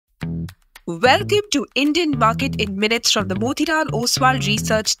Welcome to Indian Market in Minutes from the Motilal Oswal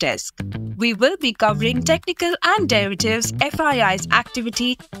Research Desk. We will be covering technical and derivatives, FII's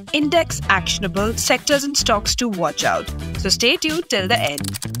activity, index actionable, sectors and stocks to watch out. So stay tuned till the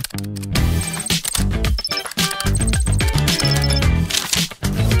end.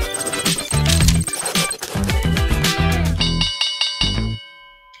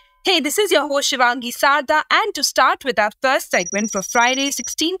 Hey, this is your host Shivangi Sarda, and to start with our first segment for Friday,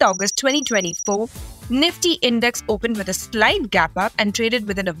 16th August 2024, Nifty index opened with a slight gap up and traded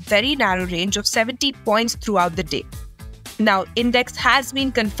within a very narrow range of 70 points throughout the day. Now, index has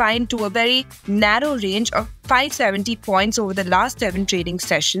been confined to a very narrow range of 570 points over the last 7 trading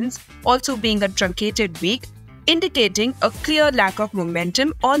sessions, also being a truncated week, indicating a clear lack of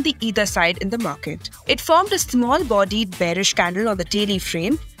momentum on the either side in the market. It formed a small-bodied bearish candle on the daily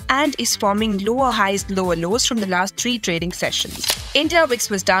frame and is forming lower highs, lower lows from the last 3 trading sessions. India VIX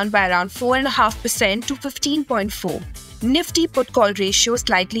was down by around 4.5% to 15.4. Nifty put-call ratio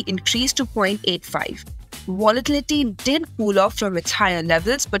slightly increased to 0.85. Volatility did cool off from its higher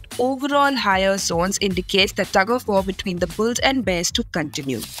levels, but overall higher zones indicate the tug-of-war between the bulls and bears to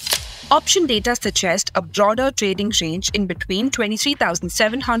continue. Option data suggests a broader trading range in between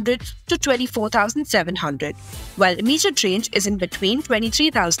 23,700 to 24,700, while immediate range is in between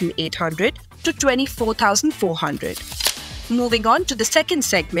 23,800 to 24,400. Moving on to the second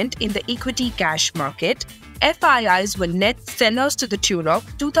segment in the equity cash market, FIIs were net sellers to the tune of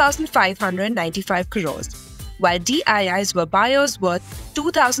 2,595 crores, while DIIs were buyers worth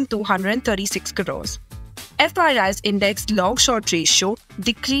 2,236 crores. FII's index long-short ratio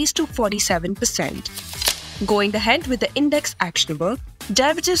decreased to 47%. Going ahead with the index actionable,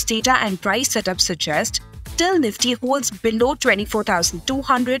 derivatives data and price setup suggest till Nifty holds below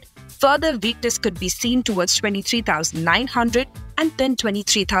 24,200, further weakness could be seen towards 23,900 and then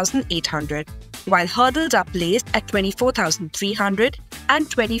 23,800, while hurdles are placed at 24,300 and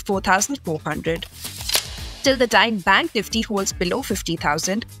 24,400. Till the time Bank Nifty holds below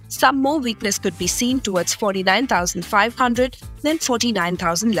 50,000, some more weakness could be seen towards 49,500, then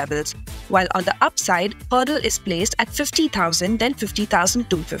 49,000 levels, while on the upside, hurdle is placed at 50,000, then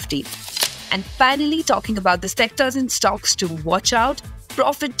 50,250. And finally, talking about the sectors and stocks to watch out,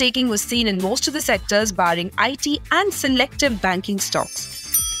 profit taking was seen in most of the sectors barring IT and selective banking stocks.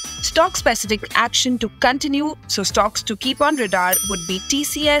 Stock-specific action to continue, so stocks to keep on radar would be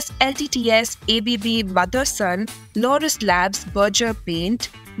TCS, LTTS, ABB, Motherson, Laurus Labs, Berger Paint,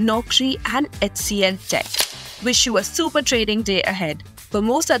 Naukri and HCL Tech. Wish you a super trading day ahead. For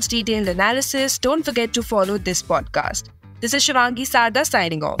more such detailed analysis, don't forget to follow this podcast. This is Shivangi Sarda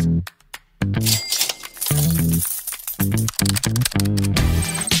signing off.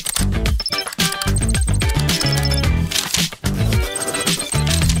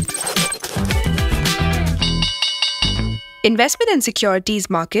 Investment and securities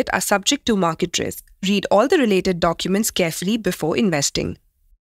market are subject to market risk. Read all the related documents carefully before investing.